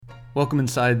Welcome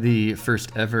inside the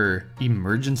first ever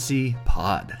emergency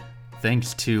pod.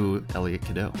 Thanks to Elliot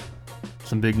Cadeau.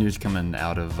 Some big news coming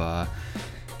out of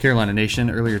Carolina Nation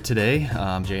earlier today.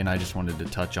 Jay and I just wanted to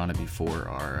touch on it before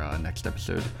our next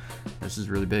episode. This is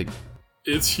really big.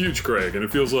 It's huge, Craig, and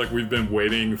it feels like we've been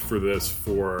waiting for this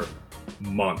for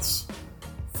months.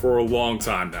 For a long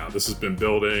time now. This has been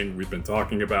building. We've been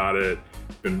talking about it,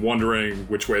 been wondering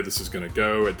which way this is going to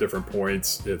go at different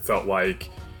points. It felt like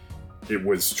it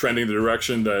was trending the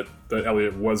direction that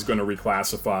Elliot was going to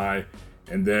reclassify.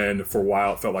 And then for a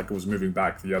while, it felt like it was moving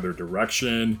back the other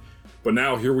direction. But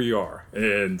now here we are.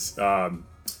 And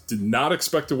did not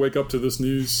expect to wake up to this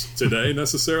news today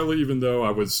necessarily, even though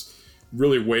I was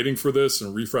really waiting for this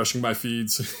and refreshing my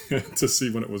feeds to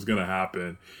see when it was going to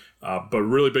happen. But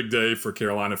really big day for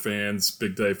Carolina fans,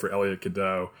 big day for Elliot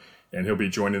Cadeau, and he'll be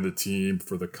joining the team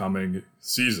for the coming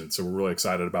season. So we're really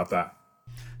excited about that.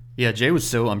 Yeah, Jay was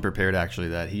so unprepared, actually,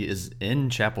 that he is in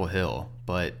Chapel Hill,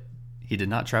 but he did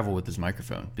not travel with his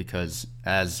microphone because,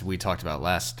 as we talked about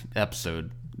last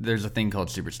episode, there's a thing called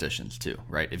superstitions, too,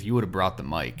 right? If you would have brought the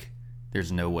mic,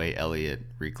 there's no way Elliot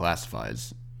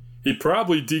reclassifies. He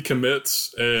probably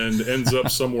decommits and ends up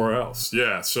somewhere else.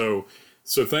 Yeah, so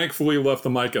thankfully left the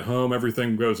mic at home.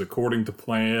 Everything goes according to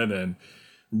plan. And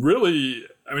really,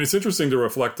 I mean, it's interesting to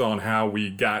reflect on how we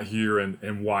got here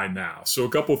and why now. So a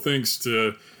couple of things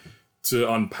to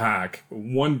unpack.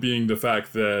 One being the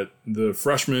fact that the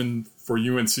freshmen for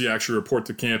UNC actually report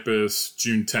to campus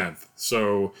June 10th.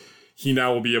 So he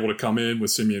now will be able to come in with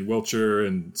Simeon Wilcher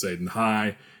and Zayden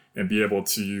High and be able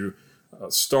to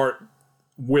start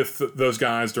with those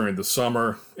guys during the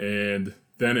summer and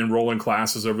then enroll in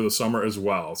classes over the summer as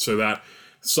well. So that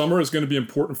summer is going to be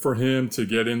important for him to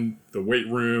get in the weight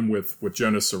room with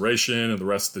Jonas Saratian and the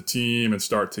rest of the team and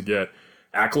start to get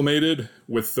acclimated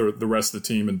with the rest of the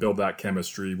team and build that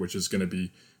chemistry, which is going to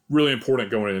be really important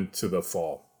going into the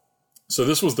fall. So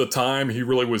this was the time he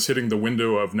really was hitting the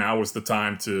window of now was the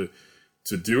time to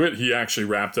do it. He actually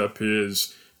wrapped up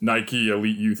his Nike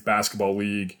Elite Youth Basketball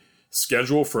League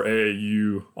schedule for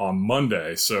AAU on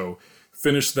Monday. So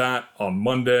finished that on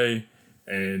Monday,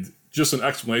 and just an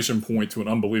exclamation point to an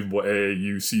unbelievable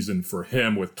AAU season for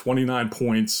him with 29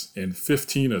 points and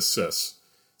 15 assists.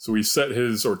 So he set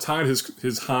tied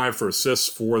his high for assists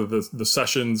for the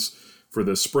sessions for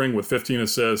the spring with 15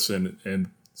 assists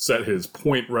and set his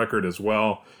point record as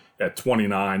well at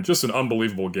 29. Just an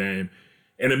unbelievable game.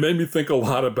 And it made me think a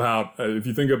lot about, if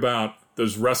you think about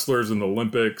those wrestlers in the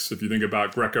Olympics, if you think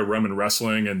about Greco-Roman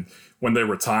wrestling and when they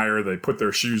retire, they put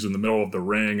their shoes in the middle of the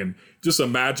ring. And just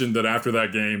imagine that after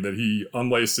that game that he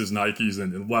unlaced his Nikes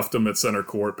and left them at center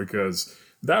court because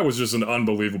that was just an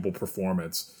unbelievable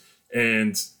performance.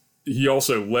 And he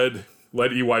also led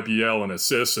EYBL in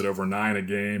assists at over 9 a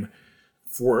game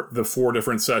for the 4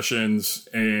 different sessions.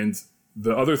 And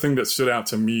the other thing that stood out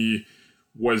to me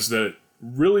was that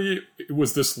really it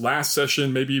was this last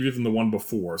session, maybe even the one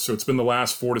before. So it's been the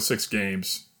last 4 to 6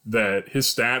 games that his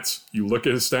stats, you look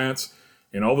at his stats,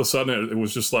 and all of a sudden it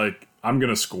was just like, I'm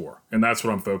going to score. And that's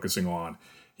what I'm focusing on.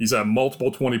 He's had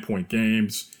multiple 20-point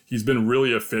games. He's been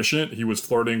really efficient. He was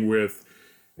flirting with,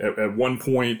 at one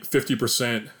point,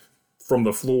 50% from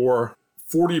the floor,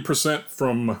 40%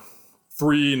 from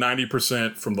 3,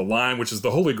 90% from the line, which is the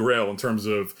holy grail in terms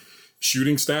of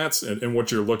shooting stats and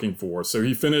what you're looking for. So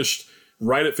he finished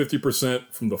right at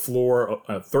 50% from the floor,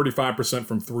 35%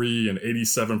 from 3, and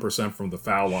 87% from the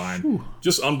foul line. Whew.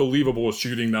 Just unbelievable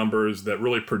shooting numbers that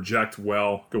really project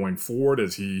well going forward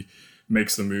as he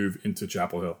makes the move into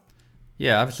Chapel Hill.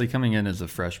 Yeah, obviously coming in as a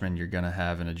freshman, you're going to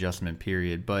have an adjustment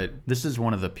period, but this is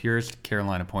one of the purest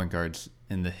Carolina point guards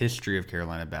in the history of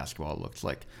Carolina basketball, it looks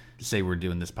like. Say we're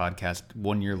doing this podcast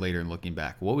 1 year later and looking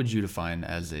back, what would you define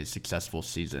as a successful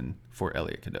season for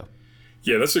Elliot Cadeau?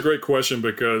 Yeah, that's a great question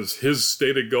because his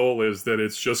stated goal is that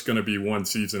it's just going to be one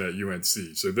season at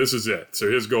UNC. So this is it.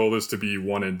 So his goal is to be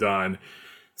one and done.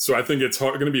 So I think it's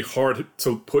going to be hard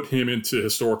to put him into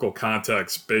historical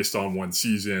context based on one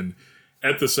season.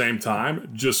 At the same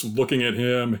time, just looking at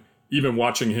him, even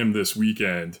watching him this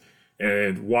weekend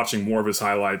and watching more of his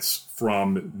highlights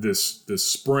from this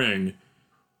spring,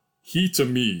 he, to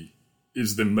me,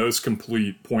 is the most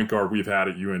complete point guard we've had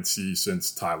at UNC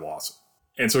since Ty Lawson.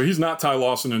 And so he's not Ty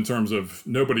Lawson in terms of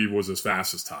nobody was as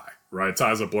fast as Ty, right?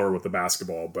 Ty's a blur with the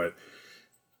basketball, but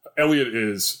Elliot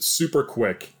is super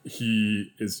quick.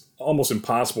 He is almost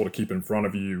impossible to keep in front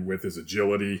of you with his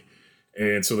agility.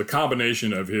 And so the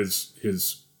combination of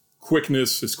his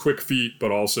quickness, his quick feet, but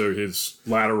also his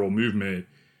lateral movement,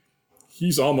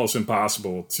 he's almost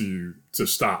impossible to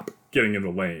stop getting in the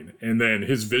lane. And then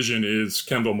his vision is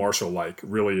Kendall Marshall-like.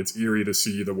 Really, it's eerie to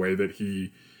see the way that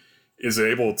he is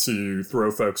able to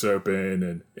throw folks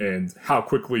open and how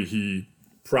quickly he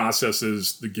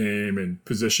processes the game and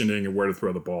positioning and where to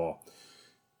throw the ball.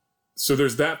 So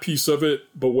there's that piece of it,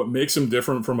 but what makes him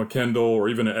different from a Kendall or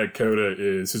even an Ed Cota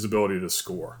is his ability to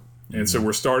score. And so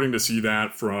we're starting to see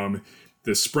that from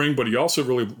this spring, but he also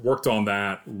really worked on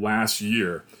that last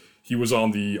year. He was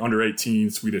on the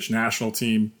under-18 Swedish national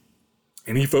team,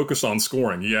 and he focused on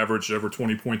scoring. He averaged over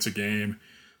 20 points a game,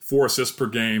 4 assists per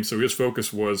game. So his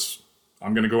focus was,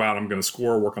 I'm going to go out, I'm going to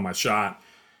score, work on my shot.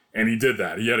 And he did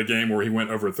that. He had a game where he went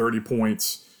over 30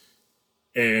 points.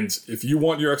 And if you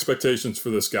want your expectations for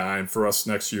this guy and for us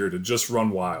next year to just run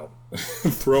wild,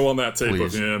 throw on that tape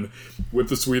of him with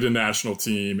the Sweden national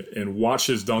team and watch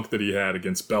his dunk that he had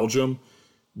against Belgium,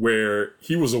 where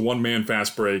he was a one-man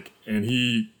fast break and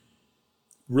he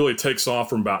really takes off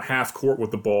from about half court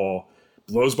with the ball,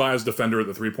 blows by his defender at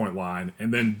the three-point line,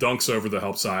 and then dunks over the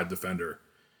help side defender.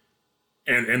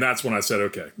 And that's when I said,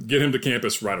 okay, get him to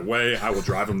campus right away. I will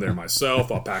drive him there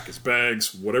myself. I'll pack his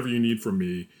bags, whatever you need from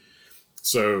me.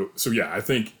 So yeah, I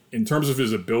think in terms of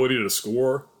his ability to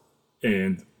score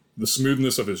and the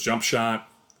smoothness of his jump shot,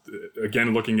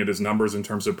 again, looking at his numbers in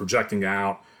terms of projecting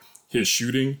out his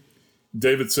shooting,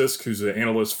 David Sisk, who's an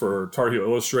analyst for Tar Heel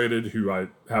Illustrated, who I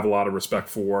have a lot of respect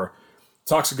for,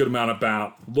 talks a good amount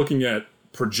about looking at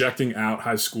projecting out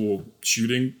high school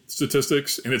shooting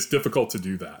statistics, and it's difficult to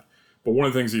do that. But one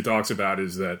of the things he talks about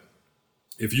is that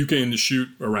if you can shoot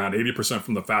around 80%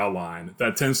 from the foul line,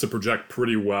 that tends to project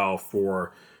pretty well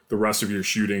for the rest of your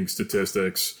shooting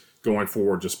statistics going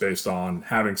forward, just based on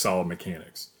having solid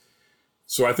mechanics.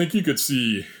 So I think you could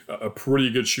see a pretty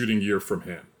good shooting year from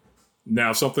him.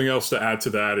 Now, something else to add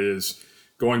to that is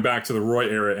going back to the Roy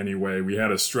era anyway, we had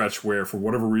a stretch where, for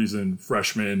whatever reason,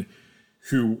 freshmen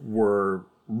who were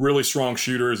really strong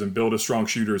shooters and billed as strong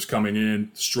shooters coming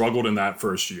in struggled in that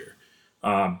first year.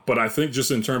 But I think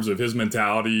just in terms of his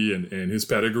mentality and his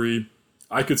pedigree,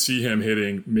 I could see him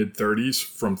hitting mid-30s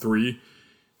from three,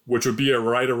 which would be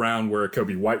right around where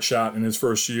Kobe White shot in his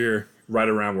first year, right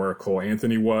around where Cole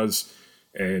Anthony was.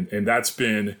 And that's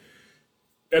been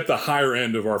at the higher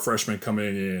end of our freshmen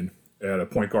coming in at a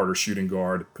point guard or shooting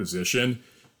guard position.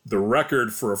 The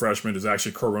record for a freshman is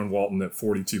actually Kerwin Walton at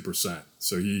 42%.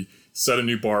 So he set a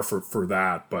new bar for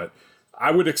that. But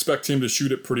I would expect him to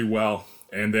shoot it pretty well.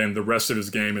 And then the rest of his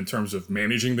game in terms of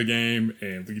managing the game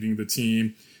and leading the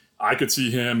team, I could see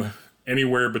him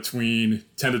anywhere between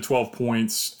 10 to 12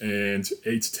 points and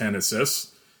 8 to 10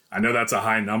 assists. I know that's a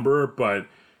high number, but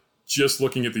just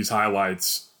looking at these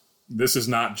highlights, this is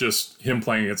not just him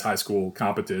playing against high school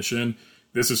competition.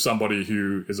 This is somebody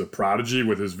who is a prodigy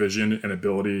with his vision and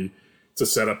ability to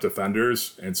set up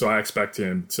defenders. And so I expect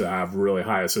him to have really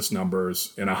high assist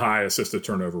numbers and a high assist to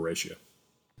turnover ratio.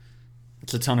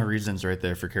 It's a ton of reasons right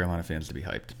there for Carolina fans to be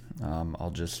hyped.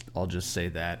 I'll just say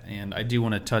that. And I do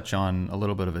want to touch on a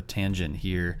little bit of a tangent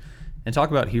here and talk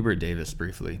about Hubert Davis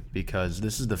briefly, because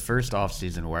this is the first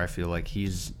offseason where I feel like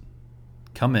he's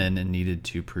come in and needed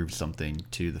to prove something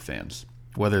to the fans.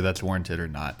 Whether that's warranted or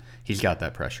not, he's got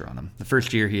that pressure on him. The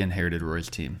first year, he inherited Roy's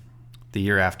team. The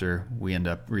year after, we end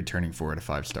up returning 4 out of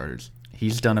 5 starters.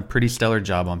 He's done a pretty stellar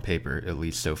job on paper, at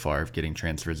least so far, of getting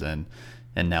transfers in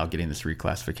and now getting this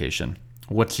reclassification.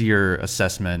 What's your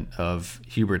assessment of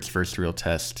Hubert's first real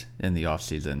test in the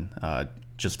offseason,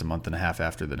 just a month and a half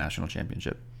after the national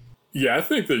championship? Yeah, I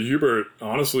think that Hubert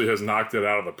honestly has knocked it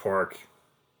out of the park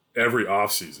every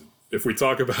offseason. If we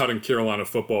talk about in Carolina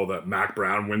football that Mac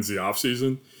Brown wins the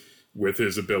offseason with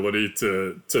his ability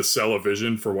to sell a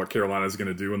vision for what Carolina is going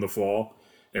to do in the fall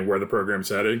and where the program's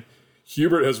heading,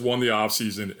 Hubert has won the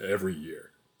offseason every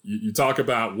year. You talk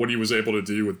about what he was able to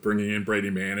do with bringing in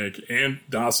Brady Manick and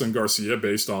Dawson Garcia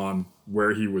based on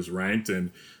where he was ranked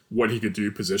and what he could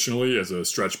do positionally as a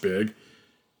stretch big.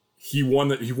 He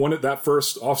won it that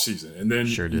first offseason. And then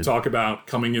you talk about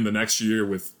coming in the next year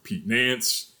with Pete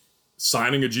Nance,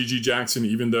 signing a G.G. Jackson,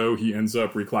 even though he ends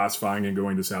up reclassifying and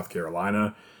going to South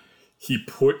Carolina. He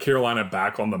put Carolina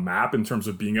back on the map in terms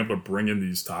of being able to bring in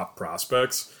these top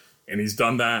prospects. And he's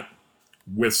done that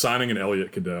with signing an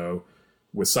Elliot Cadeau,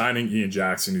 with signing Ian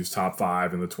Jackson, who's top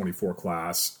 5 in the 24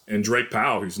 class, and Drake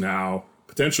Powell, who's now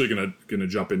potentially going to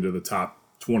jump into the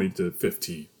top 20 to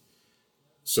 15.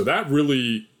 So that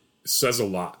really says a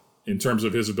lot in terms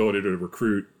of his ability to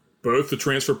recruit both the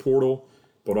transfer portal,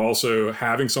 but also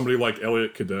having somebody like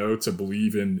Elliot Cadeau to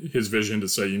believe in his vision to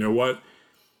say, you know what,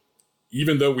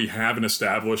 even though we have an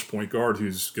established point guard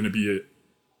who's going to be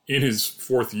in his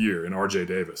 4th year in RJ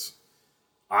Davis,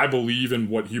 I believe in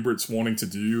what Hubert's wanting to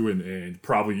do and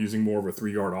probably using more of a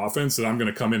 3-yard offense, that I'm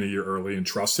going to come in a year early and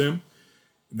trust him.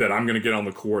 that I'm going to get on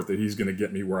the court, that he's going to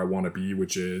get me where I want to be,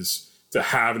 which is to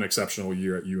have an exceptional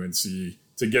year at UNC,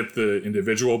 to get the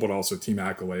individual but also team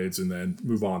accolades, and then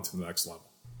move on to the next level.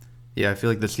 Yeah, I feel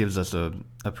like this gives us a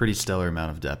pretty stellar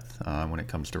amount of depth when it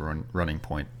comes to running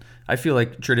point. I feel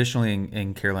like traditionally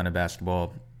in Carolina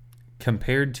basketball,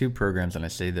 compared to programs, and I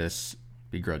say this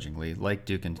begrudgingly, like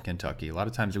Duke and Kentucky, a lot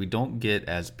of times we don't get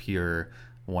as pure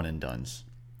one-and-dones.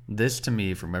 This, to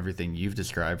me, from everything you've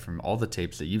described, from all the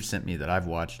tapes that you've sent me that I've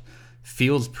watched,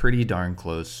 feels pretty darn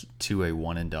close to a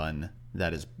one-and-done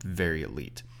that is very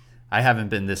elite. I haven't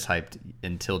been this hyped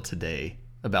until today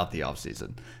about the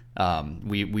offseason.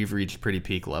 We've reached pretty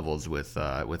peak levels with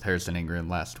Harrison Ingram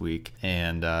last week,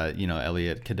 and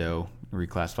Elliot, Cadeau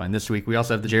reclassifying this week. We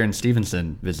also have the Jaren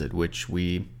Stevenson visit, which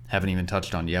we haven't even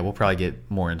touched on yet. We'll probably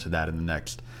get more into that in the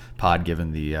next pod,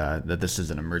 given the that this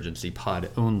is an emergency pod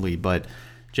only. But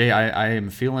Jay, I am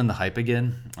feeling the hype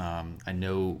again. I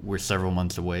know we're several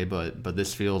months away, but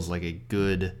this feels like a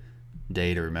good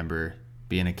day to remember.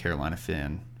 Being a Carolina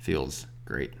fan feels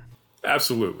great.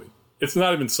 Absolutely. It's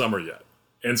not even summer yet.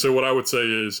 And so what I would say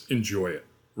is enjoy it,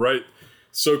 right?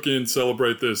 Soak in,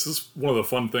 celebrate this. This is one of the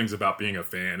fun things about being a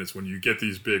fan, is when you get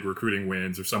these big recruiting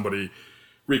wins, or somebody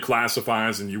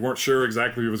reclassifies and you weren't sure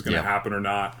exactly what was going to happen or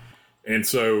not. And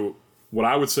so what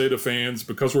I would say to fans,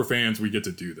 because we're fans, we get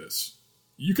to do this.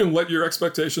 You can let your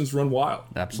expectations run wild.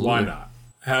 Absolutely. Why not?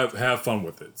 Have fun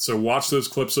with it. So watch those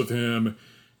clips of him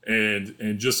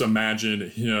and just imagine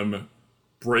him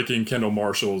breaking Kendall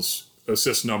Marshall's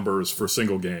assist numbers for a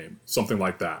single game, something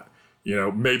like that.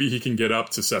 Maybe he can get up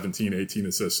to 17, 18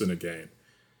 assists in a game.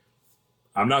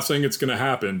 I'm not saying it's going to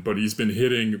happen, but he's been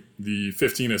hitting the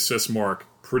 15 assist mark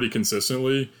pretty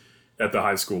consistently at the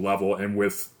high school level. And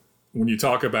when you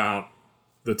talk about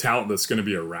the talent that's going to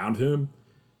be around him,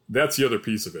 that's the other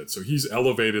piece of it. So he's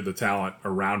elevated the talent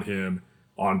around him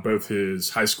on both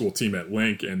his high school team at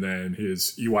Link and then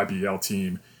his EYBL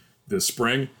team this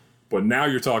spring. But now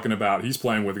you're talking about he's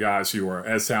playing with guys who are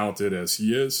as talented as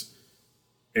he is.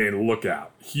 And look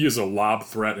out. He is a lob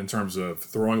threat in terms of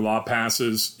throwing lob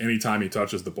passes anytime he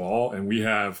touches the ball. And we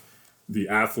have the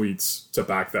athletes to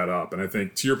back that up. And I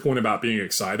think to your point about being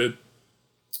excited,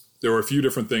 there were a few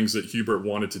different things that Hubert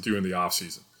wanted to do in the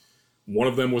offseason. One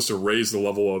of them was to raise the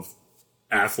level of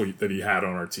athlete that he had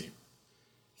on our team.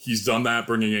 He's done that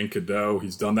bringing in Cadeau.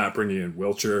 He's done that bringing in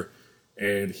Wilcher.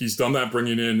 And he's done that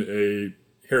bringing in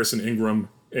a Harrison Ingram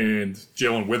and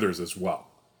Jalen Withers as well.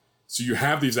 So you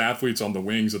have these athletes on the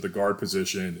wings at the guard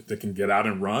position that can get out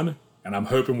and run. And I'm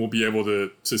hoping we'll be able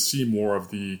to see more of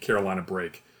the Carolina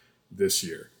break this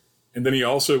year. And then he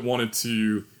also wanted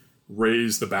to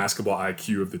raise the basketball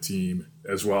IQ of the team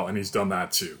as well. And he's done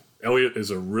that too. Elliot is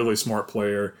a really smart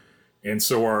player. And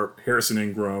so are Harrison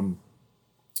Ingram,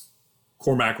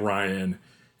 Cormac Ryan,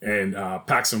 and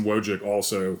Paxton Wojcik,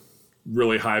 also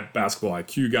really high basketball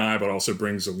IQ guy, but also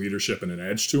brings a leadership and an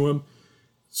edge to him.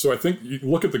 So I think you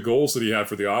look at the goals that he had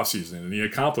for the offseason, and he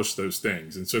accomplished those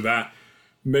things. And so that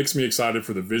makes me excited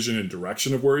for the vision and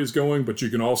direction of where he's going, but you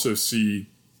can also see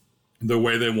the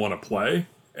way they want to play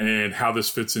and how this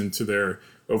fits into their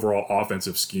overall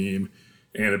offensive scheme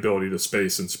and ability to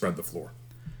space and spread the floor.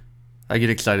 I get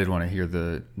excited when I hear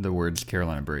the words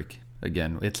Carolina break.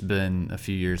 Again, it's been a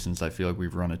few years since I feel like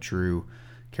we've run a true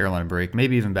Carolina break,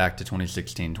 maybe even back to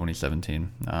 2016,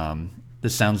 2017.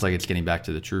 This sounds like it's getting back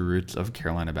to the true roots of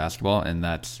Carolina basketball, and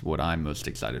that's what I'm most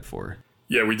excited for.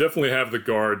 Yeah, we definitely have the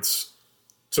guards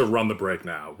to run the break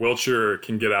now. Wilcher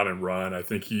can get out and run. I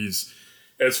think he's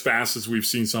as fast as we've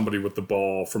seen somebody with the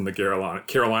ball from the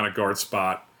Carolina guard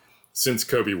spot since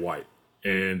Kobe White.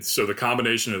 And so the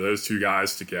combination of those two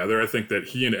guys together, I think that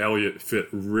he and Elliot fit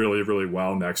really, really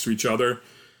well next to each other.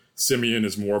 Simeon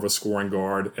is more of a scoring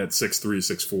guard at 6'3",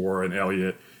 6'4", and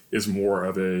Elliot is more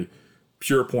of a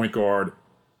pure point guard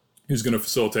who's going to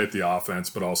facilitate the offense,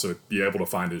 but also be able to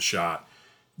find his shot.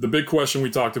 The big question we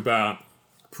talked about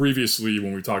previously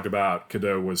when we talked about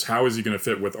Cadeau was how is he going to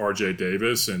fit with RJ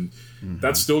Davis? And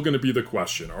that's still going to be the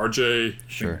question.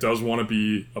 RJ does want to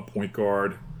be a point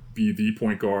guard, be the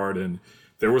point guard. And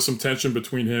there was some tension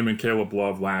between him and Caleb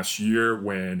Love last year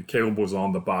when Caleb was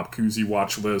on the Bob Cousy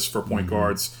watch list for point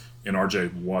guards and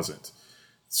RJ wasn't.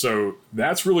 So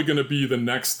that's really going to be the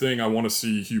next thing I want to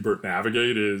see Hubert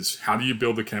navigate is how do you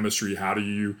build the chemistry? How do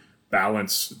you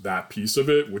balance that piece of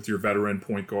it with your veteran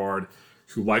point guard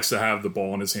who likes to have the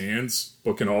ball in his hands,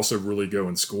 but can also really go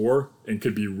and score and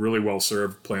could be really well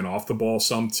served playing off the ball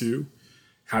some too.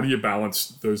 How do you balance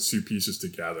those two pieces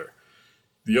together?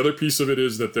 The other piece of it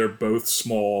is that they're both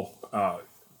small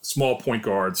point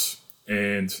guards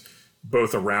and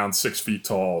both around 6 feet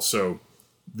tall. So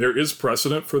there is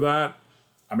precedent for that.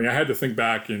 I mean, I had to think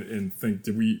back and think,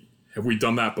 have we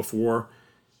done that before?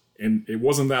 And it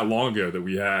wasn't that long ago that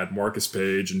we had Marcus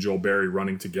Page and Joel Berry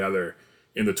running together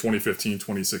in the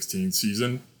 2015-2016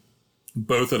 season,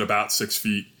 both at about 6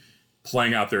 feet,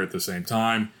 playing out there at the same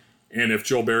time. And if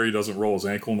Joel Berry doesn't roll his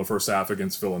ankle in the first half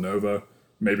against Villanova,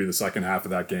 maybe the second half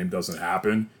of that game doesn't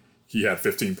happen. He had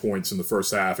 15 points in the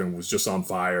first half and was just on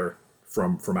fire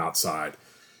from outside.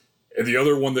 And the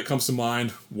other one that comes to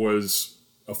mind was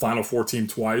a Final Four team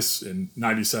twice in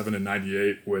 97 and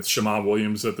 98 with Shammond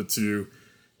Williams at the 2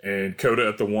 and Coda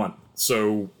at the 1.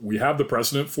 So we have the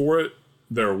precedent for it.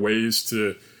 There are ways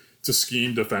to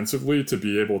scheme defensively to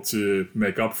be able to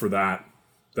make up for that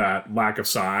lack of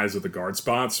size at the guard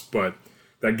spots, but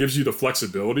that gives you the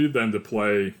flexibility then to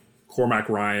play Cormac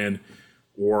Ryan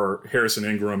or Harrison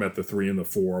Ingram at the 3 and the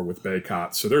 4 with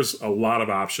Baycott. So there's a lot of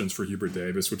options for Hubert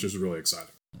Davis, which is really exciting.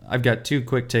 I've got 2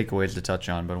 quick takeaways to touch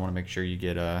on, but I want to make sure you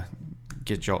get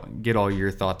all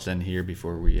your thoughts in here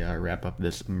before we wrap up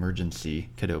this emergency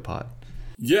Cadeau pod.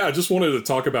 Yeah, I just wanted to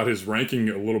talk about his ranking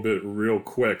a little bit real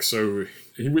quick. So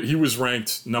he was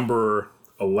ranked number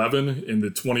 11 in the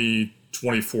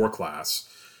 2024 class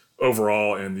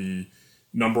overall and the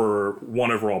number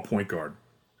 1 overall point guard.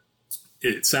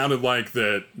 It sounded like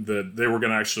that they were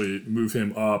going to actually move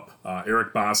him up.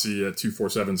 Eric Bossi at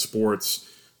 247 Sports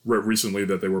wrote recently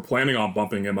that they were planning on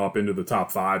bumping him up into the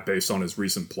top 5 based on his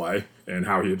recent play and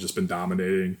how he had just been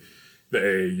dominating the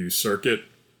AAU circuit.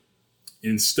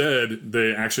 Instead,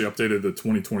 they actually updated the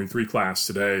 2023 class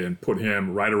today and put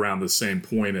him right around the same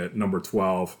point at number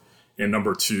 12 and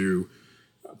number 2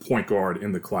 point guard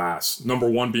in the class. Number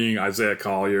 1 being Isaiah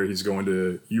Collier. He's going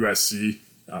to USC,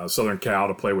 Southern Cal,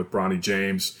 to play with Bronny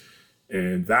James.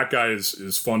 And that guy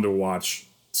is fun to watch,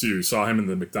 too. Saw him in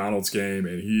the McDonald's game,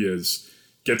 and he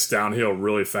gets downhill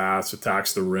really fast,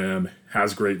 attacks the rim,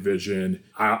 has great vision.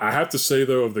 I have to say,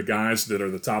 though, of the guys that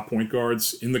are the top point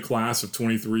guards in the class of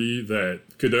 23, that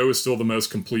Cadeau is still the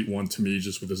most complete one to me,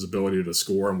 just with his ability to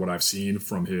score and what I've seen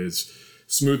from his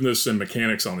smoothness and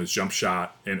mechanics on his jump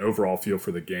shot and overall feel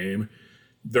for the game.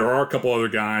 There are a couple other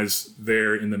guys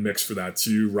there in the mix for that,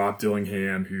 too. Rob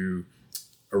Dillingham, who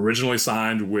originally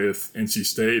signed with NC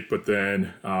State, but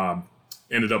then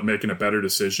ended up making a better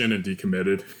decision and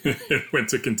decommitted and went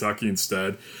to Kentucky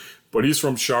instead. But he's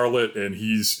from Charlotte, and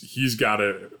he's got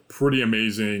a pretty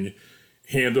amazing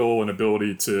handle and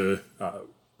ability to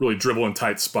really dribble in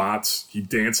tight spots. He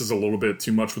dances a little bit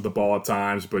too much with the ball at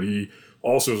times, but he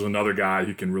also is another guy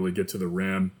who can really get to the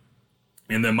rim.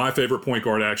 And then my favorite point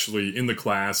guard actually in the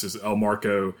class is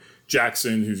Elmarco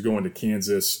Jackson, who's going to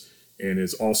Kansas and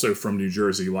is also from New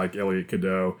Jersey, like Elliot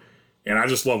Cadeau. And I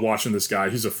just love watching this guy.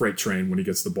 He's a freight train when he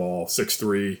gets the ball,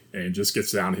 6'3", and just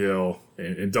gets downhill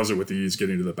and does it with ease,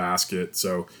 getting to the basket.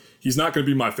 So he's not going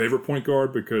to be my favorite point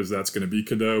guard because that's going to be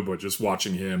Cadeau, but just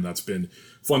watching him, that's been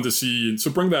fun to see. And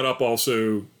so bring that up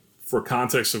also for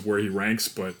context of where he ranks,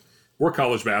 but we're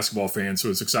college basketball fans, so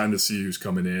it's exciting to see who's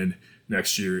coming in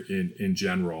next year in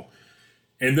general.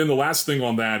 And then the last thing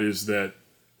on that is that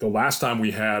the last time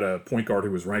we had a point guard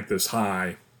who was ranked this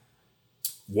high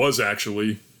was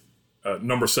actually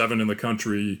number 7 in the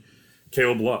country,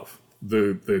 Caleb Love,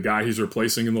 the guy he's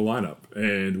replacing in the lineup.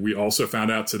 And we also found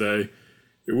out today,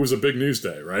 it was a big news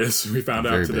day, right? So we found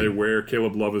out today where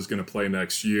Caleb Love is going to play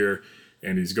next year,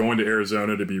 and he's going to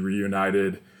Arizona to be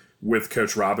reunited with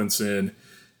Coach Robinson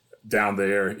down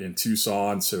there in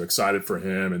Tucson. So excited for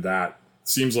him, and that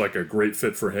seems like a great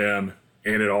fit for him.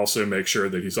 And it also makes sure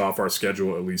that he's off our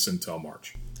schedule at least until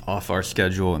March. Off our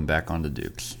schedule and back on the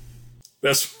Dukes.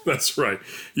 That's right.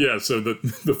 Yeah, so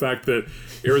the fact that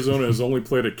Arizona has only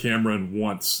played at Cameron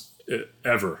once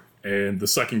ever, and the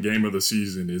second game of the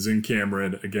season is in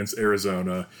Cameron against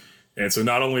Arizona. And so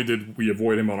not only did we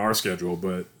avoid him on our schedule,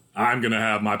 but I'm going to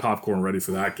have my popcorn ready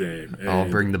for that game. And I'll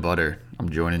bring the butter. I'm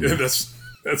joining you.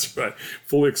 That's right.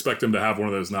 Fully expect him to have one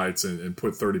of those nights and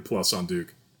put 30-plus on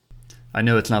Duke. I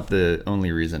know it's not the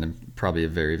only reason, and probably a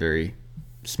very, very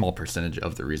small percentage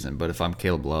of the reason, but if I'm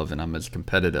Caleb Love and I'm as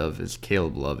competitive as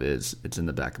Caleb Love is, it's in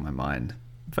the back of my mind.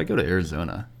 If I go to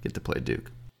Arizona, get to play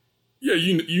Duke. Yeah,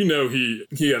 you know he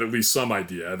had at least some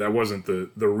idea. That wasn't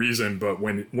the reason, but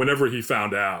whenever he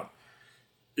found out,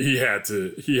 he had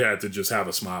to just have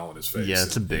a smile on his face. Yeah,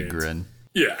 it's a big grin.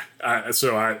 Yeah,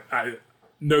 so I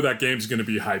know that game's going to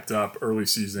be hyped up early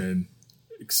season.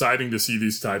 Exciting to see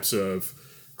these types of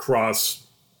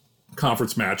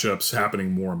cross-conference matchups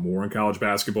happening more and more in college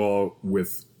basketball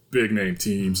with big-name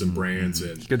teams and brands.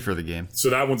 And it's good for the game. So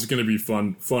that one's going to be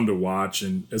fun to watch.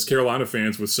 And as Carolina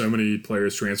fans, with so many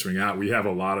players transferring out, we have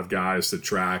a lot of guys to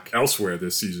track elsewhere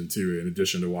this season, too, in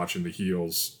addition to watching the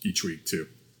Heels each week, too.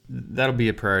 that'll be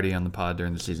a priority on the pod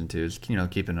during the season too. Is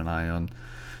keeping an eye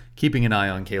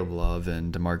on Caleb Love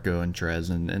and DeMarco and Trez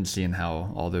and seeing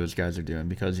how all those guys are doing,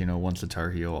 because once a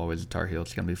Tar Heel, always a Tar Heel.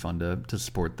 It's gonna be fun to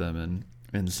support them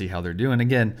and see how they're doing.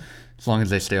 Again, as long as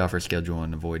they stay off our schedule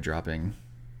and avoid dropping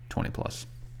 20 plus.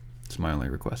 It's my only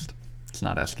request. It's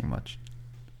not asking much.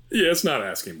 Yeah, it's not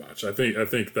asking much. I think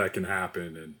that can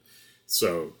happen, and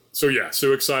so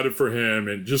excited for him.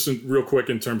 And just real quick,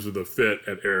 in terms of the fit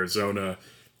at Arizona,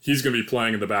 he's going to be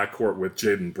playing in the backcourt with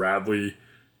Jaden Bradley,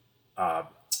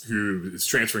 who is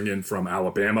transferring in from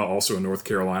Alabama, also a North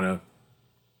Carolina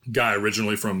guy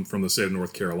originally from the state of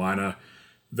North Carolina.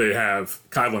 They have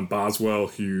Kylan Boswell,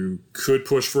 who could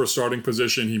push for a starting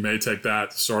position. He may take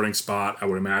that starting spot, I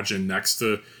would imagine, next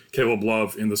to Caleb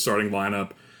Love in the starting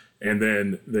lineup. And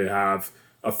then they have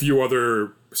a few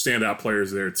other standout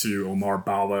players there too. Omar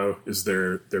Ballo is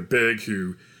their big,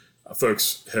 who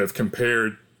folks have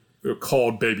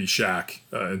called Baby Shaq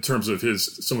in terms of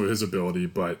some of his ability,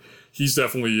 but he's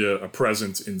definitely a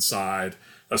presence inside,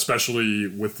 especially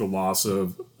with the loss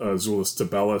of Zulis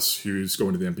Tabellis, who's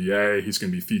going to the NBA. He's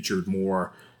going to be featured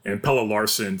more, and Pelle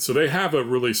Larsson. So they have a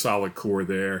really solid core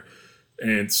there.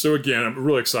 And so, again, I'm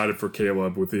really excited for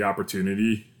Caleb with the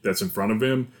opportunity that's in front of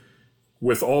him.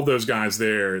 With all those guys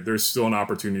there, there's still an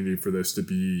opportunity for this to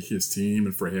be his team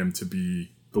and for him to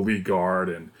be the lead guard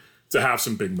and to have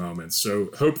some big moments. So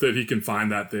hope that he can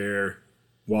find that there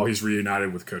while he's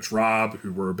reunited with Coach Rob,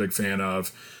 who we're a big fan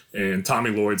of. And Tommy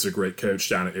Lloyd's a great coach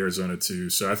down at Arizona too.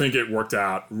 So I think it worked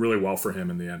out really well for him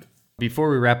in the end. Before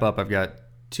we wrap up, I've got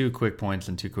 2 quick points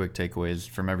and 2 quick takeaways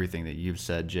from everything that you've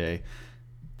said, Jay.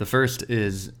 The first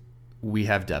is we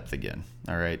have depth again.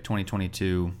 All right,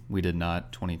 2022, we did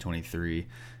not. 2023,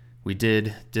 we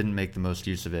didn't make the most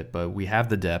use of it, but we have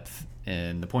the depth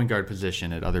in the point guard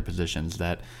position at other positions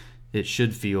that it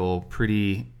should feel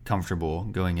pretty comfortable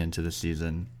going into the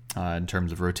season. In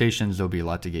terms of rotations, there'll be a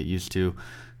lot to get used to.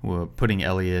 We're putting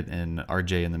Elliot and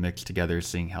RJ in the mix together,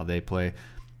 seeing how they play.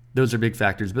 Those are big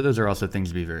factors, but those are also things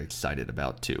to be very excited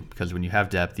about too, because when you have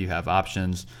depth, you have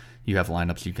options, you have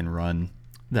lineups you can run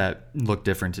that look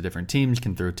different to different teams,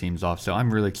 can throw teams off. So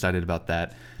I'm really excited about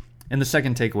that. And the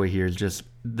second takeaway here is just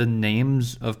the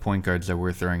names of point guards that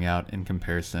we're throwing out in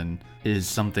comparison is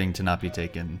something to not be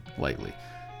taken lightly.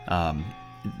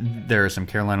 There are some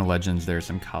Carolina legends, there are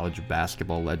some college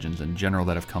basketball legends in general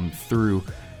that have come through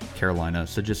Carolina.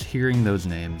 So just hearing those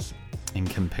names in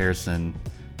comparison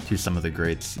to some of the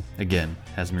greats, again,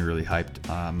 has me really hyped.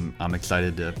 I'm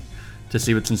excited to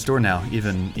see what's in store now,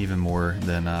 even more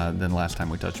than last time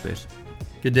we touched base.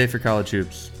 Good day for college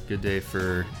hoops. Good day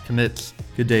for commits.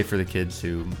 Good day for the kids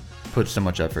who put so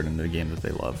much effort into the game that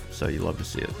they love. So you love to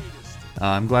see it.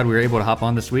 I'm glad we were able to hop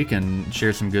on this week and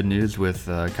share some good news with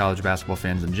college basketball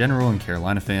fans in general and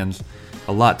Carolina fans.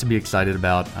 A lot to be excited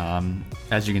about.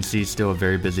 As you can see, still a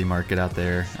very busy market out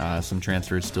there. Some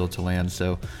transfers still to land.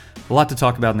 So a lot to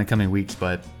talk about in the coming weeks.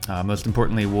 But most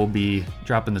importantly, we'll be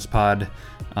dropping this pod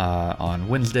on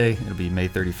Wednesday. It'll be May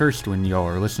 31st when y'all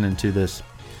are listening to this.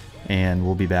 And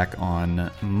we'll be back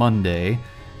on Monday,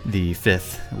 the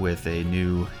 5th, with a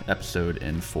new episode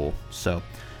in full. So,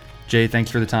 Jay,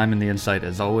 thanks for the time and the insight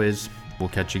as always. We'll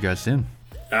catch you guys soon.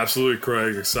 Absolutely,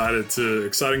 Craig.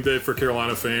 Exciting day for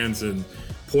Carolina fans, and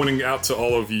pointing out to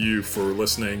all of you for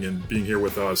listening and being here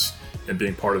with us and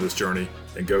being part of this journey.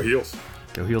 And go Heels.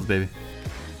 Go Heels, baby.